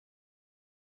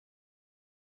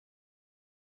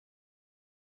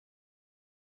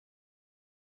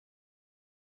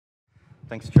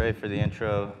Thanks, Trey, for the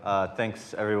intro.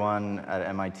 Thanks, everyone at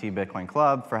MIT Bitcoin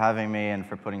Club for having me and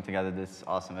for putting together this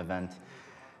awesome event.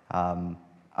 I'm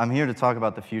here to talk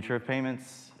about the future of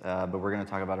payments, but we're going to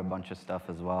talk about a bunch of stuff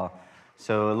as well.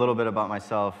 So a little bit about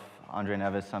myself, Andre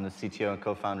Neves. I'm the CTO and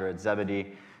co-founder at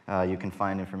Zebedee. You can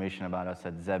find information about us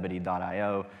at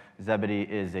zebedee.io. Zebedee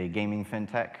is a gaming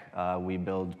fintech. We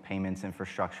build payments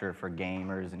infrastructure for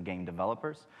gamers and game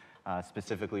developers.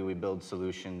 Specifically, we build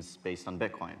solutions based on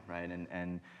Bitcoin, right?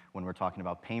 And when we're talking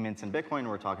about payments in Bitcoin,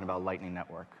 we're talking about Lightning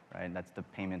Network, right? That's the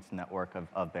payments network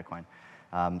of Bitcoin.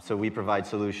 So we provide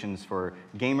solutions for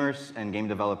gamers and game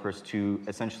developers to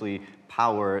essentially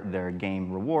power their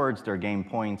game rewards, their game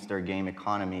points, their game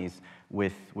economies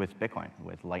with Bitcoin,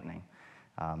 with Lightning.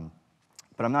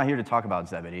 But I'm not here to talk about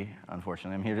Zebedee,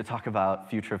 unfortunately. I'm here to talk about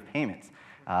future of payments.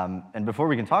 And before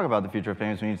we can talk about the future of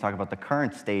payments, we need to talk about the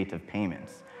current state of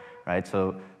payments. Right,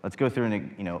 so let's go through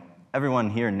and, everyone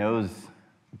here knows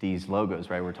these logos,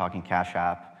 right? We're talking Cash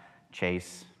App,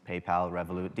 Chase, PayPal,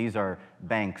 Revolut. These are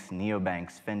banks,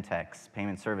 neobanks, fintechs,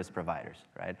 payment service providers,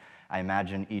 right? I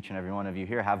imagine each and every one of you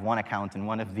here have one account in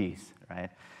one of these,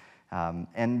 right?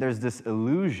 And there's this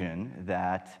illusion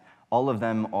that all of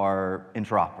them are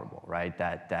interoperable, right?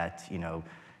 That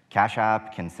Cash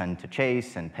App can send to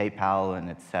Chase and PayPal and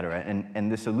et cetera.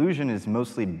 And this illusion is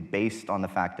mostly based on the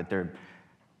fact that they're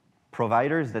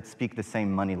providers that speak the same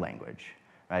money language,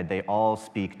 right? They all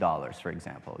speak dollars, for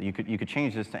example. You could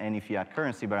change this to any fiat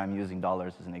currency, but I'm using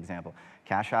dollars as an example.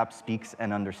 Cash App speaks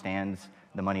and understands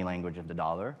the money language of the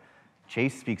dollar.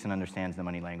 Chase speaks and understands the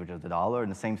money language of the dollar,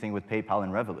 and the same thing with PayPal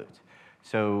and Revolut.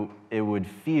 So it would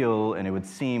feel and it would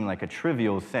seem like a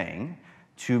trivial thing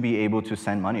to be able to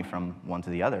send money from one to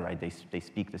the other, right? They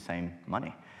speak the same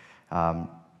money.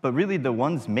 But really, the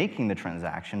ones making the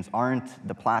transactions aren't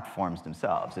the platforms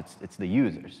themselves. It's the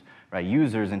users, right?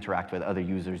 Users interact with other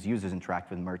users. Users interact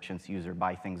with merchants. Users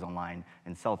buy things online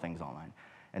and sell things online.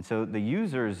 And so the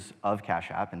users of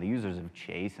Cash App and the users of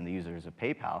Chase and the users of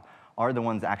PayPal are the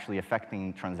ones actually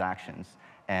affecting transactions.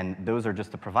 And those are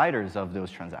just the providers of those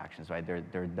transactions, right?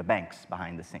 They're the banks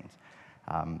behind the scenes.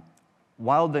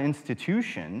 While the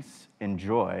institutions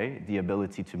enjoy the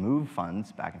ability to move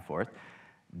funds back and forth,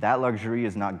 that luxury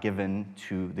is not given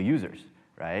to the users,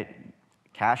 right?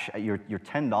 Your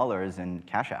 $10 in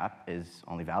Cash App is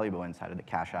only valuable inside of the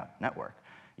Cash App network.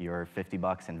 Your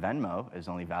 $50 in Venmo is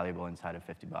only valuable inside of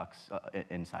 $50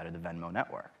 inside of the Venmo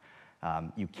network.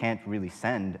 You can't really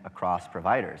send across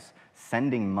providers.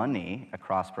 Sending money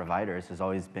across providers has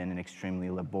always been an extremely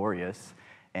laborious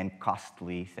and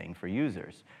costly thing for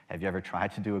users. Have you ever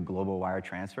tried to do a global wire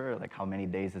transfer? Like, how many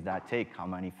days does that take? How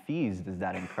many fees does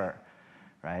that incur?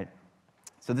 Right?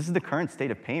 So this is the current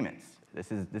state of payments.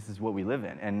 This is what we live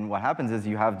in. And what happens is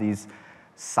you have these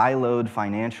siloed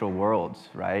financial worlds,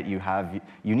 right? You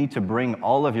need to bring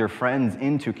all of your friends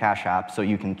into Cash App so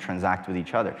you can transact with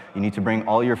each other. You need to bring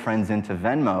all your friends into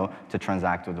Venmo to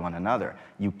transact with one another.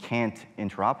 You can't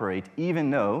interoperate even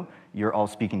though you're all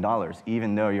speaking dollars,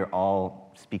 even though you're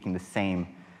all speaking the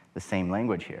same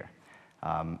language here.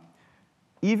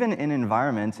 Even in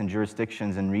environments and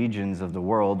jurisdictions and regions of the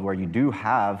world where you do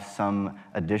have some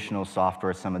additional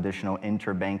software, some additional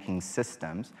interbanking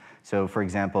systems. So for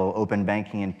example, open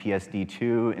banking and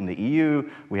PSD2 in the EU,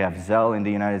 we have Zelle in the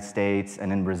United States,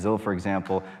 and in Brazil, for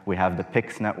example, we have the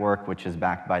PIX network, which is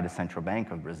backed by the Central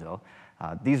Bank of Brazil.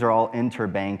 These are all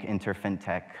interbank,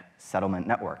 interfintech settlement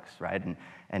networks, right?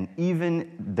 And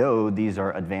even though these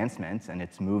are advancements and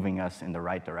it's moving us in the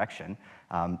right direction,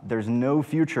 there's no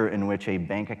future in which a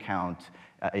bank account,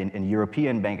 an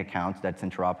European bank account that's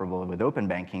interoperable with open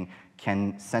banking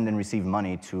can send and receive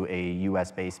money to a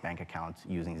US-based bank account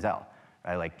using Zelle.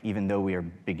 Right? Like, even though we are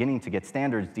beginning to get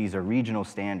standards, these are regional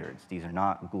standards. These are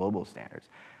not global standards.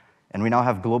 And we now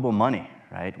have global money,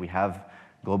 right? We have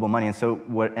global money. And so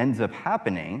what ends up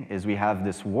happening is we have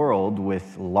this world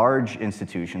with large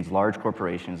institutions, large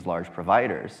corporations, large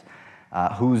providers,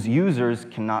 whose users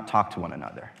cannot talk to one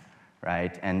another,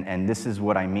 right? And this is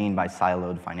what I mean by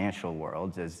siloed financial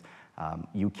worlds, is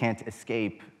you can't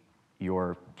escape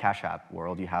your Cash App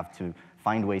world. You have to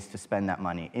find ways to spend that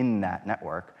money in that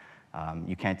network.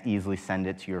 You can't easily send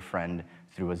it to your friend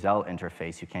through a Zelle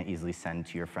interface. You can't easily send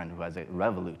to your friend who has a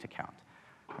Revolut account,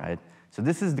 right? So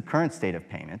this is the current state of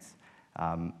payments.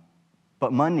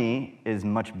 But money is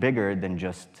much bigger than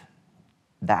just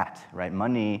that, right?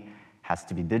 Money has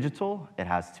to be digital, it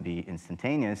has to be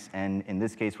instantaneous, and in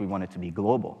this case, we want it to be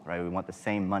global, right? We want the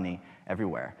same money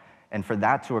everywhere. And for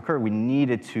that to occur, we need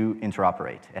it to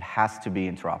interoperate. It has to be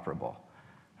interoperable,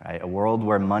 right? A world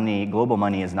where money, global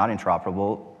money, is not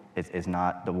interoperable is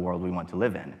not the world we want to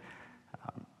live in.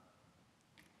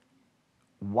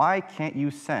 why can't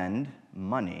you send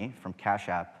money from Cash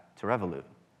App to Revolut?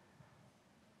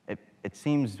 It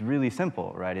seems really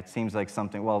simple, right? It seems like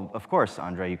something, well, of course,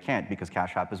 Andre, you can't because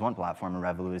Cash App is one platform and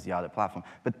Revolut is the other platform.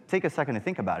 But take a second to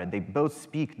think about it. They both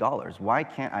speak dollars. Why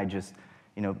can't I just,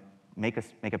 make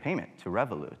a payment to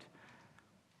Revolut?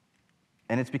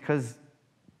 And it's because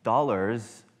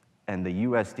dollars and the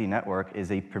USD network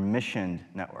is a permissioned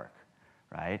network,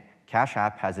 right? Cash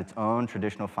App has its own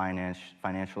traditional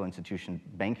financial institution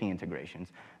banking integrations.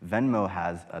 Venmo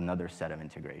has another set of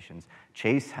integrations.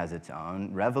 Chase has its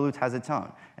own. Revolut has its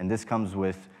own. And this comes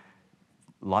with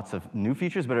lots of new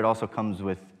features, but it also comes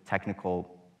with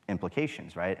technical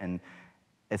implications, right? And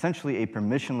essentially a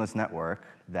permissionless network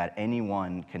that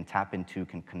anyone can tap into,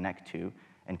 can connect to,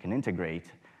 and can integrate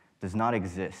does not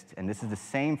exist. And this is the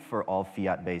same for all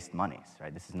fiat-based monies,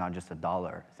 right? This is not just a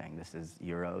dollar thing. This is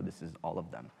euro. This is all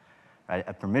of them. Right?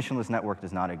 A permissionless network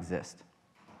does not exist.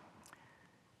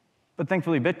 But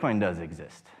thankfully, Bitcoin does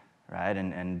exist, right?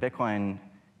 And Bitcoin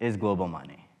is global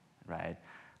money, right?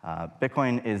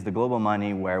 Bitcoin is the global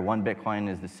money where one Bitcoin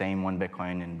is the same one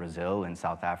Bitcoin in Brazil, in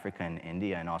South Africa, in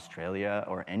India, in Australia,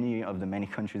 or any of the many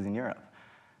countries in Europe.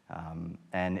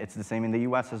 And it's the same in the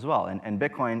US as well. And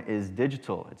Bitcoin is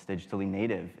digital. It's digitally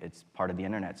native. It's part of the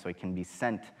internet, so it can be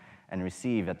sent and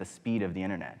received at the speed of the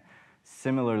internet.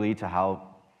 Similarly to how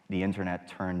the internet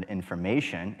turned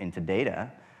information into data,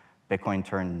 Bitcoin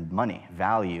turned money,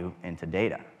 value, into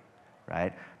data,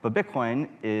 right? But Bitcoin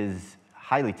is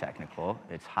highly technical,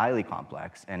 it's highly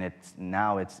complex, and it's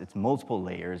multiple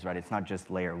layers, right? It's not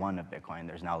just layer one of Bitcoin.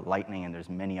 There's now Lightning, and there's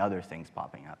many other things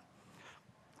popping up.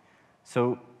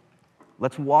 So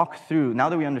let's walk through, now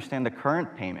that we understand the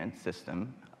current payment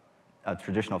system of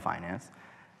traditional finance,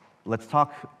 let's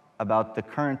talk about the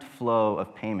current flow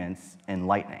of payments in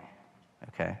Lightning.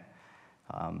 Okay,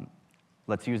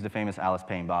 let's use the famous Alice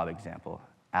paying Bob example.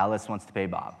 Alice wants to pay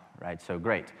Bob, right? So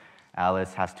great.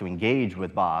 Alice has to engage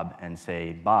with Bob and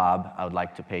say, Bob, I would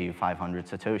like to pay you 500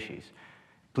 Satoshis.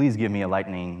 Please give me a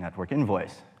Lightning Network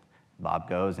invoice. Bob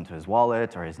goes into his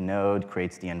wallet or his node,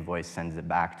 creates the invoice, sends it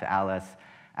back to Alice.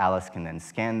 Alice can then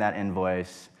scan that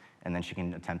invoice, and then she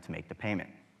can attempt to make the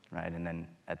payment, right? And then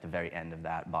at the very end of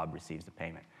that, Bob receives the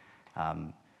payment.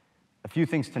 A few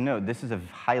things to note. This is a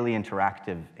highly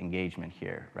interactive engagement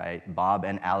here, right? Bob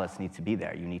and Alice need to be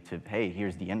there. You need to, hey,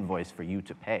 here's the invoice for you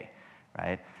to pay,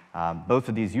 right? Both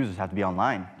of these users have to be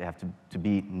online. They have to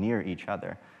be near each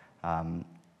other.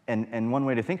 And one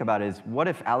way to think about it is, what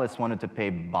if Alice wanted to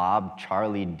pay Bob,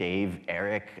 Charlie, Dave,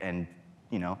 Eric, and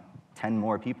 10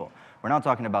 more people? We're now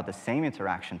talking about the same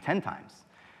interaction 10 times,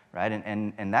 right?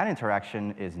 And that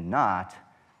interaction is not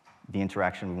the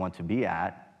interaction we want to be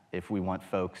at if we want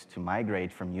folks to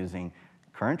migrate from using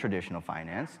current traditional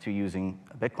finance to using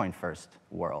a Bitcoin-first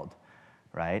world,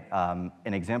 right?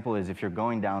 An example is if you're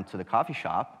going down to the coffee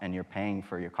shop and you're paying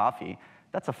for your coffee,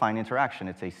 that's a fine interaction.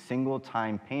 It's a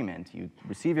single-time payment. You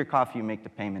receive your coffee, you make the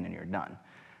payment, and you're done,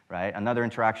 right? Another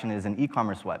interaction is an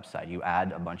e-commerce website. You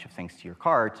add a bunch of things to your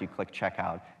cart, you click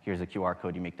checkout, here's a QR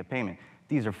code, you make the payment.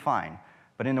 These are fine.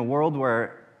 But in a world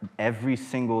where every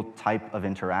single type of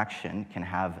interaction can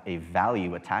have a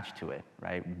value attached to it,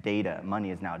 right? Data, money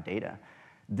is now data.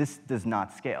 This does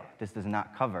not scale. This does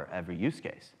not cover every use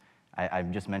case.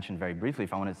 I've just mentioned very briefly,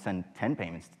 if I want to send 10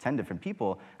 payments to 10 different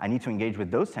people, I need to engage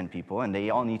with those 10 people, and they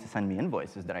all need to send me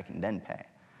invoices that I can then pay.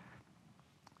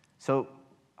 So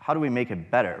how do we make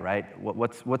it better, right?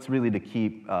 What's really the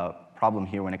key problem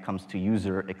here when it comes to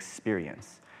user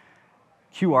experience?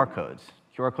 QR codes.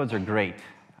 QR codes are great.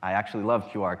 I actually love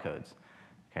QR codes.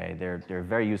 Okay, they're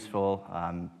very useful,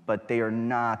 but they are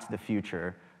not the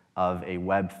future of a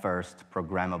web-first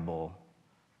programmable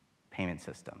payment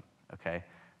system. Okay,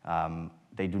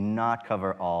 they do not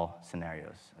cover all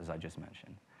scenarios, as I just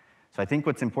mentioned. So I think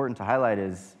what's important to highlight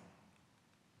is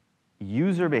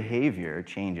user behavior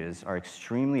changes are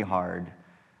extremely hard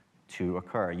to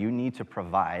occur. You need to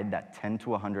provide that 10 to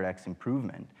 100x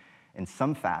improvement in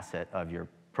some facet of your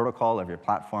protocol, of your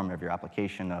platform, of your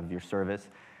application, of your service,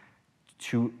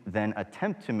 to then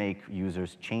attempt to make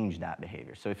users change that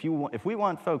behavior. So if we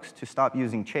want folks to stop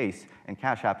using Chase and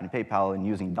Cash App and PayPal and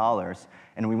using dollars,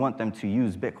 and we want them to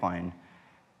use Bitcoin,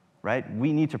 right,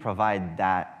 we need to provide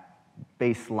that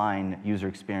baseline user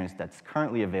experience that's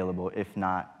currently available. If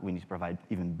not, we need to provide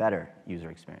even better user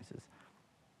experiences.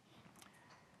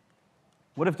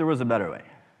 What if there was a better way?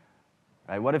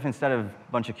 Right? What if instead of a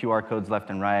bunch of QR codes left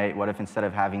and right, what if instead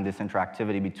of having this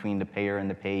interactivity between the payer and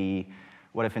the payee,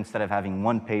 what if instead of having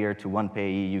one payer to one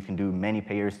payee, you can do many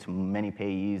payers to many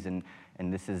payees, and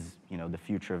this is the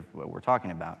future of what we're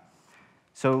talking about.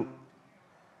 So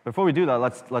before we do that,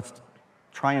 let's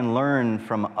try and learn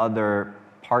from other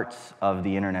parts of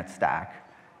the internet stack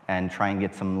and try and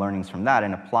get some learnings from that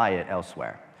and apply it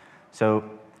elsewhere. So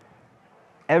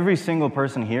every single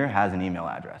person here has an email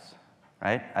address,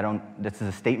 right? This is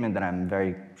a statement that I'm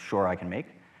very sure I can make.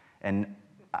 And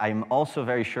I'm also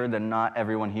very sure that not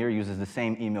everyone here uses the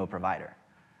same email provider,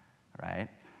 right?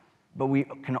 But we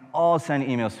can all send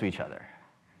emails to each other.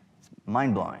 It's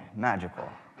mind-blowing, magical,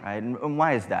 right? And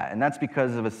why is that? And that's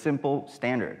because of a simple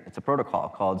standard. It's a protocol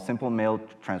called Simple Mail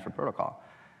Transfer Protocol,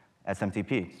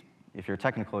 SMTP. If you're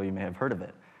technical, you may have heard of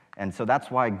it. And so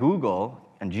that's why Google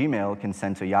and Gmail can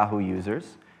send to Yahoo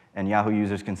users, and Yahoo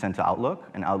users can send to Outlook,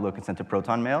 and Outlook can send to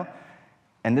Proton Mail.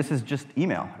 And this is just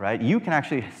email, right? You can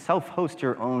actually self-host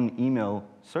your own email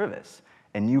service,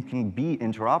 and you can be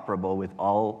interoperable with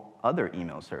all other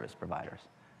email service providers,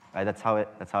 right? That's how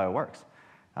it works.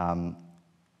 And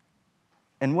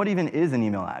what even is an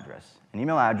email address? An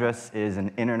email address is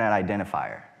an internet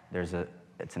identifier.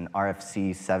 It's an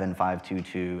RFC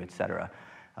 7522, et cetera.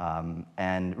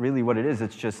 And really what it is,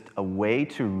 it's just a way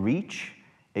to reach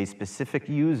a specific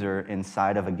user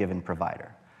inside of a given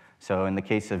provider. So in the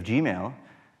case of Gmail,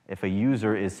 if a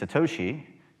user is Satoshi,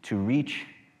 to reach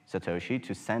Satoshi,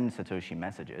 to send Satoshi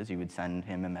messages, you would send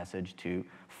him a message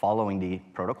following the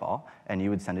protocol, and you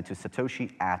would send it to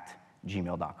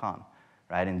satoshi@gmail.com,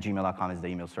 right? And gmail.com is the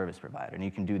email service provider. And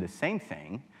you can do the same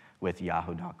thing with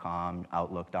yahoo.com,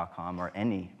 outlook.com, or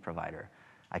any provider.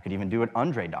 I could even do it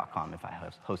andre.com if I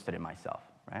hosted it myself,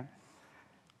 right?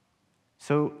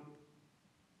 So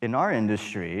in our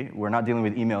industry, we're not dealing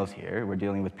with emails here, we're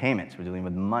dealing with payments, we're dealing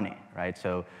with money, right?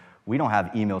 So we don't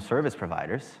have email service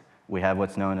providers. We have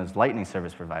what's known as Lightning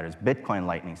service providers, Bitcoin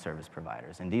Lightning service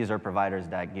providers. And these are providers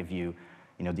that give you,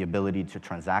 the ability to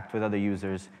transact with other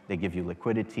users, they give you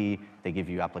liquidity, they give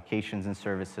you applications and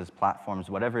services,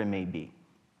 platforms, whatever it may be.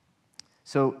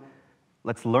 So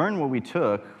let's learn what we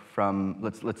took from,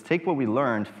 let's take what we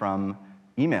learned from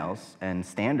emails and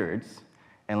standards,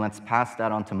 and let's pass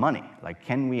that on to money. Like,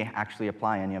 can we actually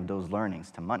apply any of those learnings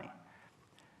to money?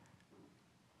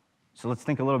 So let's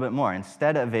think a little bit more.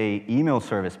 Instead of an email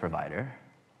service provider,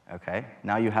 okay,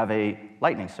 now you have a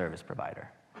Lightning service provider.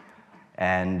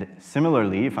 And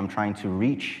similarly, if I'm trying to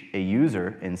reach a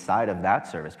user inside of that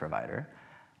service provider,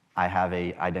 I have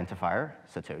an identifier,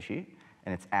 Satoshi,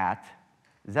 and it's at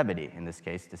Zebedee. In this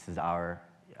case, this is our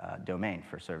domain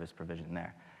for service provision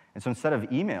there. And so instead of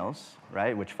emails,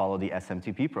 right, which follow the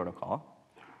SMTP protocol,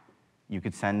 you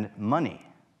could send money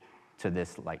to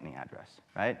this Lightning address,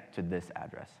 right, to this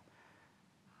address.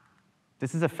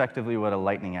 This is effectively what a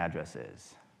Lightning address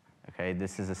is, okay?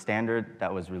 This is a standard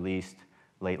that was released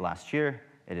late last year.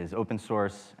 It is open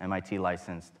source, MIT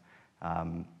licensed,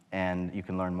 and you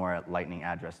can learn more at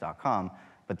lightningaddress.com.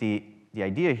 But the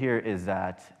idea here is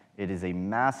that it is a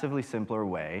massively simpler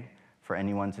way for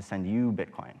anyone to send you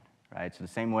Bitcoin, right? So the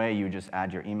same way you just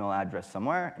add your email address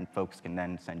somewhere and folks can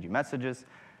then send you messages,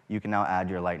 you can now add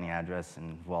your Lightning address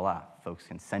and voila, folks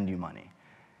can send you money.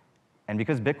 And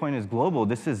because Bitcoin is global,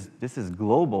 this is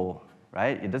global,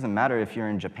 right? It doesn't matter if you're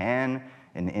in Japan,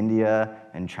 in India,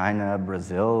 in China,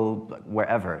 Brazil,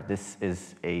 wherever. This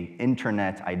is an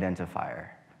internet identifier,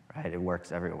 right? It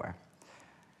works everywhere.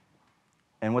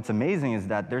 And what's amazing is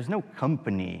that there's no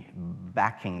company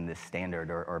backing this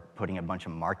standard or putting a bunch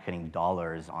of marketing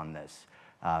dollars on this.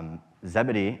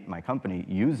 Zebedee, my company,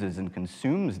 uses and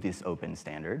consumes this open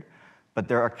standard, but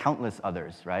there are countless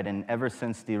others, right? And ever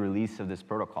since the release of this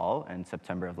protocol in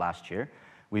September of last year,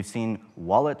 we've seen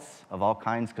wallets of all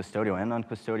kinds, custodial and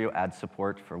non-custodial, add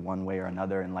support for one way or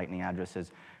another in Lightning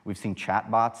addresses. We've seen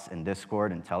chatbots in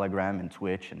Discord and Telegram and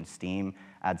Twitch and Steam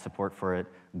add support for it.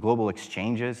 Global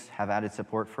exchanges have added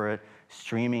support for it.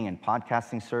 Streaming and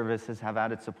podcasting services have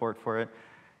added support for it.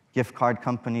 Gift card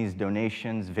companies,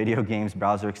 donations, video games,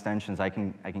 browser extensions, I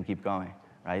can keep going,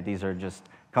 right? These are just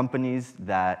companies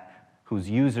whose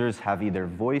users have either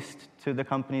voiced to the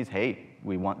companies, hey,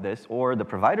 we want this, or the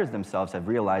providers themselves have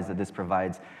realized that this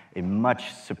provides a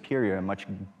much superior, a much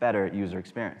better user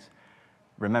experience.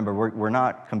 Remember, we're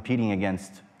not competing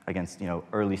against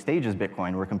early stages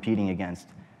Bitcoin. We're competing against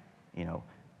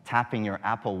tapping your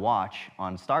Apple Watch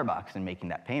on Starbucks and making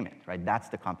that payment, right? That's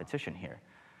the competition here.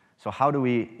 So how do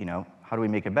we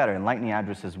make it better? And Lightning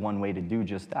address is one way to do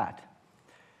just that.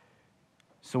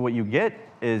 So what you get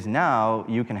is now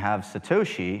you can have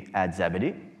Satoshi at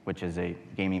Zebedee, which is a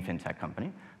gaming fintech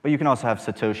company, but you can also have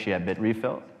Satoshi at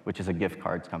BitRefill, which is a gift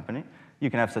cards company.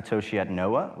 You can have Satoshi at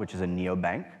Noah, which is a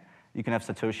neobank. You can have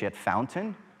Satoshi at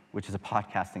Fountain, which is a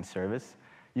podcasting service.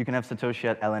 You can have Satoshi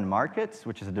at LN Markets,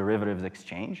 which is a derivatives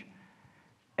exchange.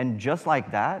 And just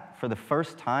like that, for the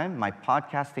first time, my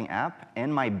podcasting app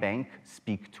and my bank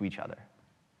speak to each other.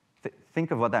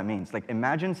 Think of what that means. Like,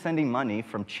 imagine sending money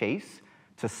from Chase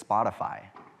to Spotify.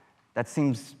 That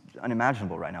seems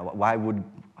unimaginable right now.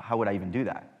 How would I even do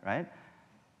that, right?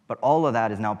 But all of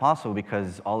that is now possible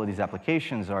because all of these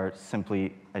applications are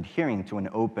simply adhering to an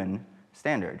open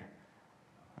standard,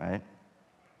 right?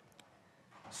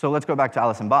 So let's go back to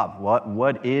Alice and Bob.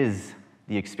 What is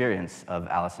the experience of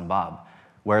Alice and Bob?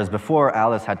 Whereas before,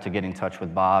 Alice had to get in touch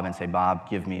with Bob and say, Bob,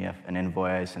 give me an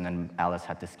invoice, and then Alice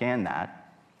had to scan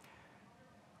that.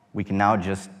 We can now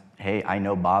just, hey, I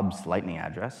know Bob's Lightning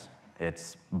address.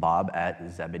 It's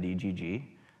bob@zebedee.gg.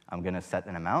 I'm going to set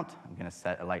an amount. I'm going to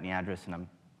set a Lightning address, and I'm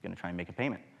going to try and make a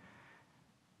payment.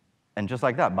 And just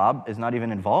like that, Bob is not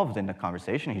even involved in the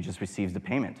conversation. He just receives the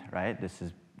payment, right? This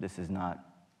is not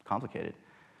complicated.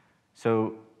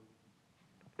 So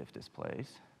if this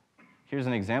plays, here's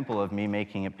an example of me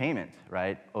making a payment,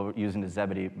 right, using the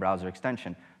Zebedee browser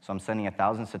extension. So I'm sending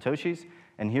 1,000 Satoshis,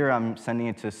 and here I'm sending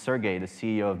it to Sergey, the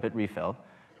CEO of BitRefill,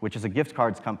 which is a gift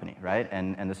cards company, right?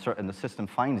 And the system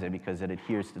finds it because it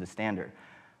adheres to the standard.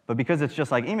 But because it's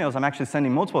just like emails, I'm actually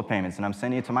sending multiple payments, and I'm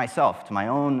sending it to myself, to my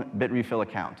own BitRefill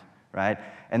account, right?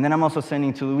 And then I'm also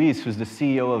sending to Luis, who's the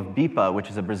CEO of BIPA, which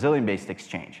is a Brazilian-based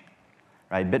exchange,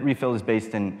 right? BitRefill is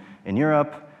based in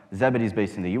Europe, Zebedee is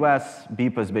based in the US,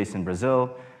 BIPA is based in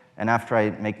Brazil, and after I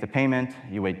make the payment,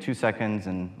 you wait 2 seconds,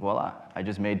 and voila, I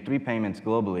just made 3 payments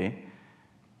globally,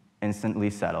 instantly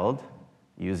settled,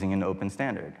 using an open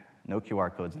standard. No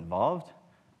QR codes involved,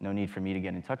 no need for me to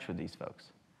get in touch with these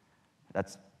folks.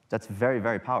 That's very,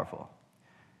 very powerful.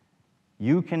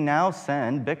 You can now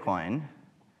send Bitcoin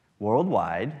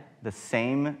worldwide the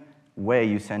same way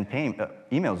you send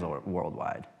emails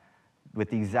worldwide, with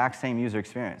the exact same user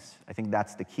experience. I think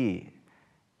that's the key.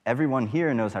 Everyone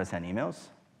here knows how to send emails.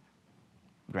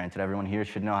 Granted, everyone here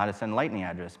should know how to send Lightning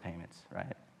address payments,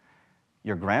 right?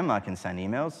 Your grandma can send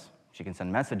emails. She can send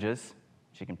messages.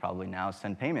 She can probably now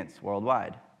send payments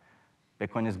worldwide.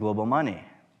 Bitcoin is global money.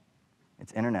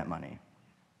 It's internet money.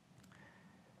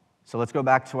 So let's go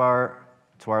back to our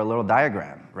little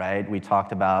diagram, right? We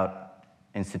talked about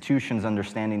institutions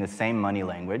understanding the same money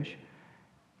language,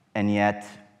 and yet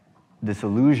this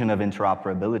illusion of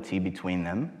interoperability between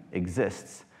them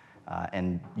exists,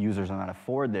 and users are not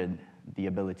afforded the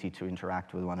ability to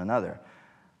interact with one another.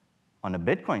 On a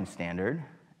Bitcoin standard,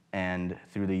 and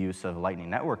through the use of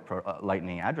Lightning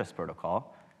address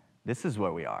protocol, this is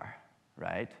where we are,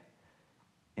 right?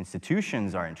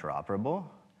 Institutions are interoperable,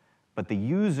 but the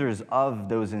users of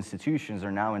those institutions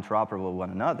are now interoperable with one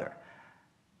another.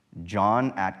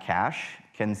 John at Cash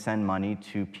can send money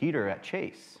to Peter at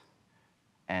Chase,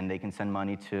 and they can send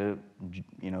money to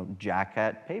Jack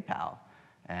at PayPal,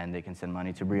 and they can send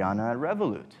money to Brianna at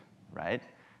Revolut, right?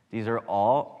 These are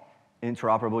all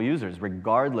interoperable users,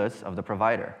 regardless of the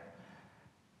provider.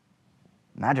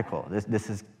 Magical. This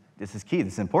is key.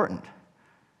 This is important.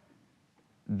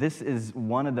 This is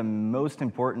one of the most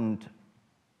important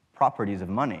properties of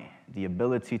money, the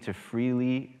ability to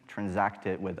freely transact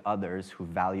it with others who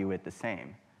value it the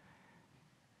same.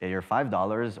 Your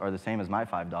 $5 are the same as my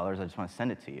 $5. I just want to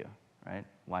send it to you, right?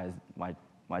 Why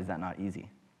is that not easy?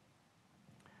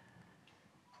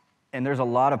 And there's a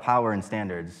lot of power in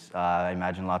standards. I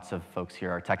imagine lots of folks here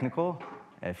are technical.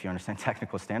 If you understand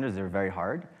technical standards, they're very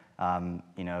hard.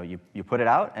 You put it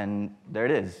out, and there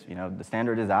it is. The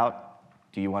standard is out.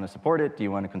 Do you want to support it? Do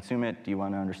you want to consume it? Do you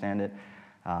want to understand it?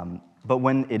 But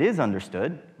when it is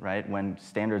understood, right, when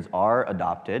standards are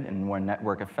adopted and when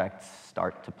network effects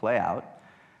start to play out,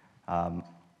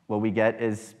 what we get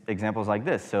is examples like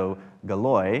this. So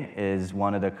Galoy is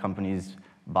one of the companies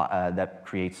that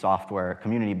creates software,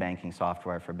 community banking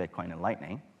software for Bitcoin and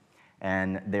Lightning.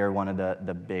 And they're one of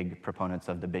the big proponents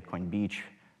of the Bitcoin Beach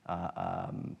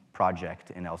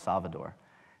project in El Salvador.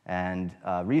 And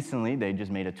recently, they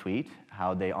just made a tweet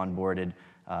how they onboarded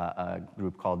a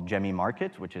group called Gemi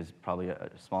Market, which is probably a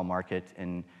small market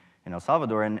in El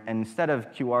Salvador. And instead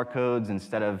of QR codes,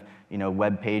 instead of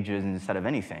web pages, instead of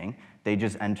anything, they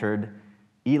just entered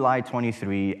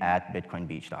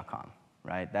eli23@bitcoinbeach.com,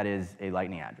 right? That is a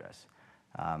Lightning address.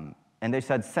 And they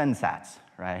said send sats,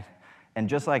 right? And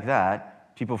just like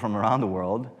that, people from around the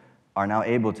world are now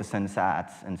able to send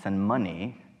sats and send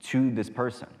money to this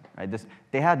person, right?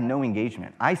 They had no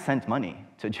engagement. I sent money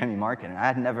to Gemi Market, and I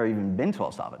had never even been to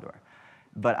El Salvador.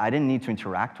 But I didn't need to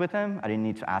interact with them. I didn't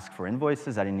need to ask for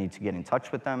invoices. I didn't need to get in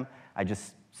touch with them. I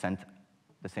just sent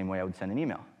the same way I would send an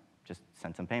email, just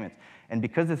sent some payments. And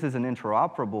because this is an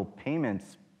interoperable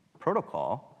payments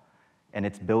protocol, and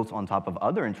it's built on top of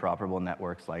other interoperable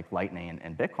networks like Lightning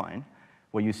and Bitcoin,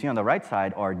 What you see on the right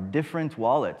side are different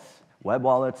wallets, web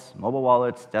wallets, mobile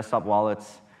wallets, desktop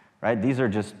wallets, right? These are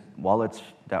just wallets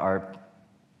that are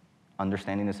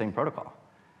understanding the same protocol.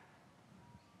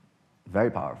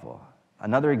 Very powerful.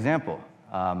 Another example,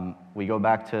 we go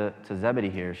back to Zebedee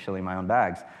here, shilling my own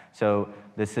bags. So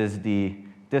this is the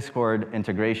Discord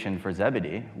integration for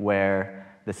Zebedee,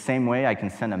 where the same way I can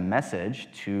send a message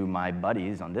to my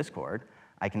buddies on Discord,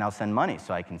 I can now send money.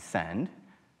 So I can send,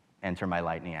 enter my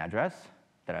Lightning address,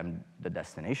 that I'm the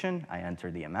destination, I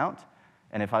enter the amount,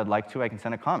 and if I'd like to, I can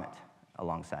send a comment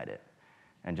alongside it.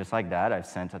 And just like that, I've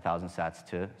sent 1,000 sats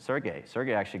to Sergey.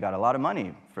 Sergey actually got a lot of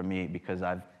money from me because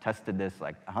I've tested this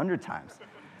like 100 times.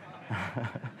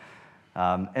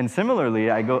 And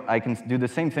similarly, I can do the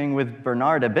same thing with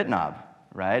Bernard at Bitnob,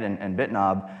 right? And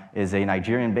Bitnob is a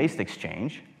Nigerian-based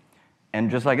exchange. And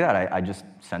just like that, I just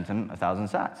sent him 1,000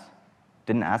 sats.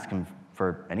 Didn't ask him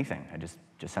for anything. I just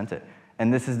sent it.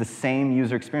 And this is the same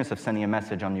user experience of sending a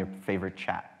message on your favorite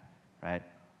chat, right?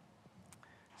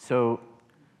 So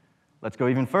let's go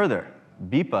even further.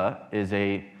 BIPA is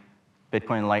a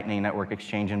Bitcoin Lightning Network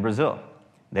exchange in Brazil.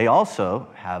 They also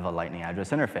have a Lightning address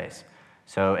interface.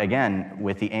 So again,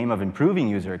 with the aim of improving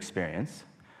user experience,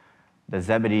 the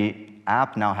Zebedee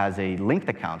app now has a linked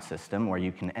account system where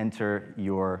you can enter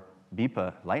your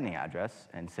BIPA Lightning address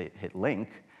and hit link,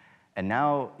 and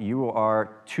now you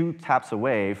are 2 taps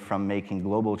away from making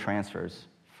global transfers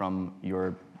from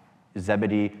your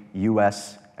Zebedee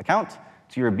US account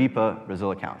to your BIPA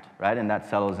Brazil account, right? And that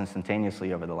settles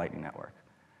instantaneously over the Lightning Network,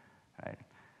 right?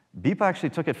 BIPA actually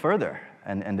took it further,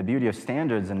 and the beauty of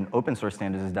standards and open source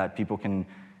standards is that people can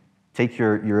take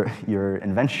your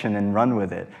invention and run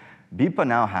with it. BIPA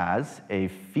now has a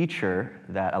feature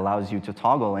that allows you to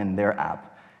toggle in their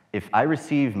app. If I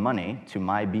receive money to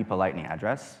my BIPA Lightning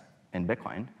address in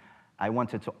Bitcoin, I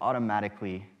want it to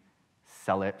automatically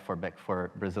sell it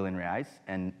for Brazilian reais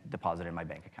and deposit it in my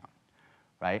bank account,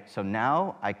 right? So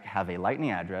now I have a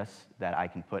Lightning address that I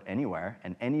can put anywhere,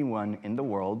 and anyone in the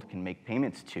world can make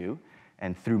payments to,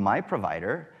 and through my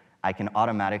provider, I can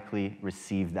automatically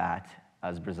receive that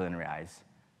as Brazilian reais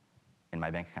in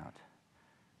my bank account.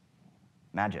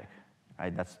 Magic,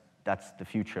 right? That's the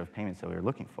future of payments that we were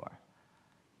looking for.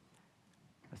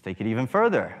 Let's take it even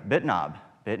further. Bitnob.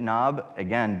 Bitnob,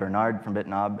 again, Bernard from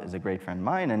Bitnob is a great friend of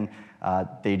mine, and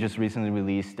they just recently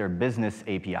released their business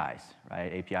APIs,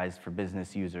 right? APIs for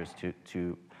business users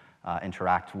to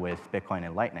interact with Bitcoin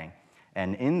and Lightning.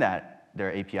 And in that,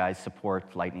 their APIs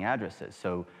support Lightning addresses.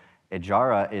 So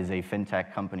Ejara is a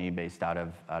fintech company based out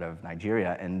of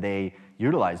Nigeria, and they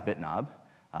utilize Bitnob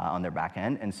on their back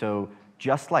end. And so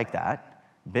just like that,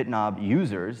 Bitnob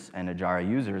users and Ejara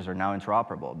users are now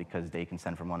interoperable because they can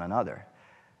send from one another.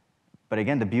 But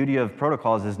again, the beauty of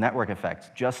protocols is network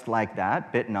effects. Just like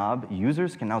that, Bitnob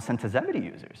users can now send to Zebedee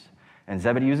users, and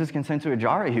Zebedee users can send to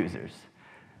Ejara users.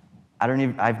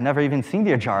 I've never even seen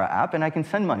the Ejara app, and I can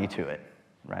send money to it,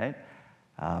 right?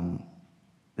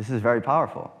 This is very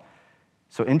powerful.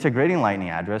 So integrating Lightning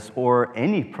address, or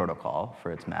any protocol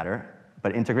for its matter,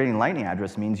 but integrating Lightning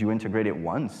address means you integrate it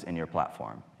once in your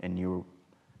platform, in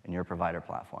your provider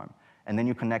platform. And then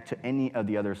you connect to any of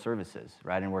the other services,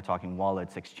 right? And we're talking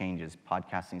wallets, exchanges,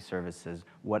 podcasting services,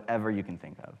 whatever you can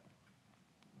think of.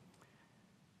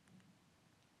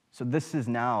 So this is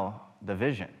now the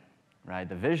vision, right?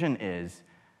 The vision is,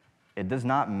 it does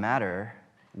not matter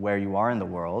where you are in the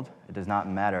world. It does not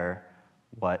matter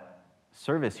what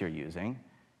service you're using.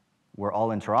 We're all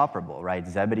interoperable, right?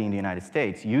 Zebedee in the United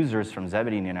States, users from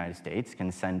Zebedee in the United States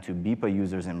can send to BIPA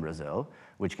users in Brazil,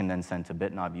 which can then send to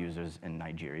Bitnob users in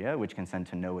Nigeria, which can send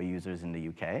to NOAA users in the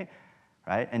UK,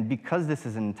 right? And because this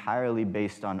is entirely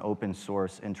based on open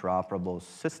source interoperable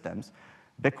systems,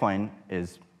 Bitcoin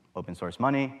is open source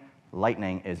money,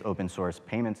 Lightning is open source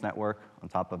payments network on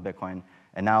top of Bitcoin,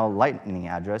 and now Lightning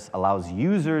address allows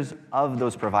users of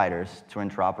those providers to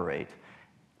interoperate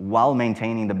while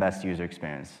maintaining the best user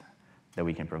experience that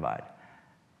we can provide.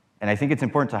 And I think it's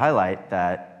important to highlight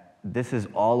that this is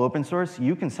all open source.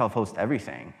 You can self-host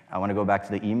everything. I want to go back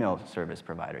to the email service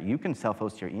provider. You can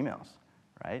self-host your emails,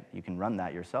 right? You can run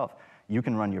that yourself. You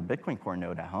can run your Bitcoin Core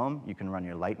node at home. You can run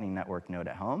your Lightning Network node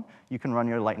at home. You can run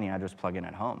your Lightning address plugin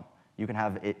at home. You can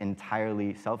have it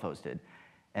entirely self-hosted.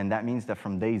 And that means that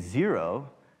from day 0,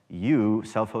 you,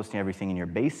 self-hosting everything in your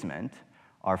basement,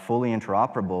 are fully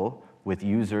interoperable with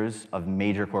users of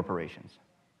major corporations,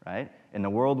 right? In the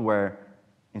world where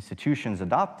institutions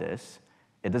adopt this,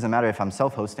 it doesn't matter if I'm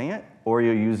self-hosting it or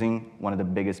you're using one of the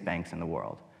biggest banks in the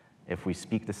world. If we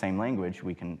speak the same language,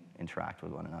 we can interact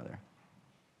with one another.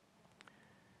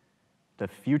 The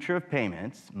future of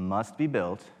payments must be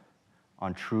built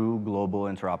on true global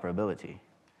interoperability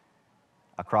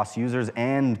across users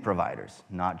and providers,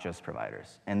 not just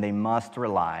providers. And they must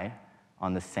rely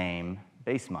on the same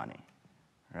base money,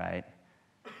 right?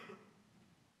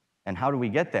 And how do we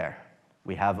get there?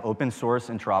 We have open source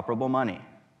interoperable money.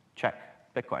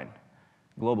 Check, Bitcoin.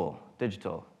 Global,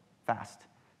 digital, fast,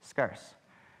 scarce.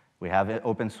 We have an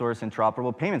open source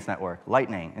interoperable payments network,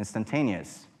 Lightning,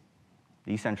 instantaneous,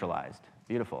 decentralized,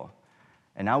 beautiful.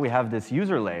 And now we have this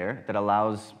user layer that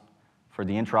allows for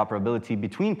the interoperability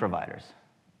between providers,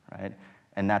 right?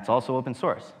 And that's also open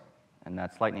source, and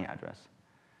that's Lightning address.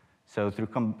 So through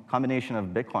combination of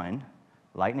Bitcoin,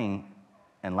 Lightning,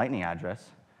 and Lightning address,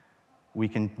 we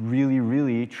can really,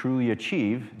 really, truly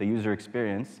achieve the user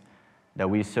experience that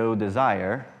we so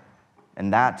desire,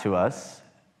 and that, to us,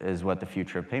 is what the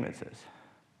future of payments is.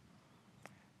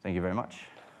 Thank you very much.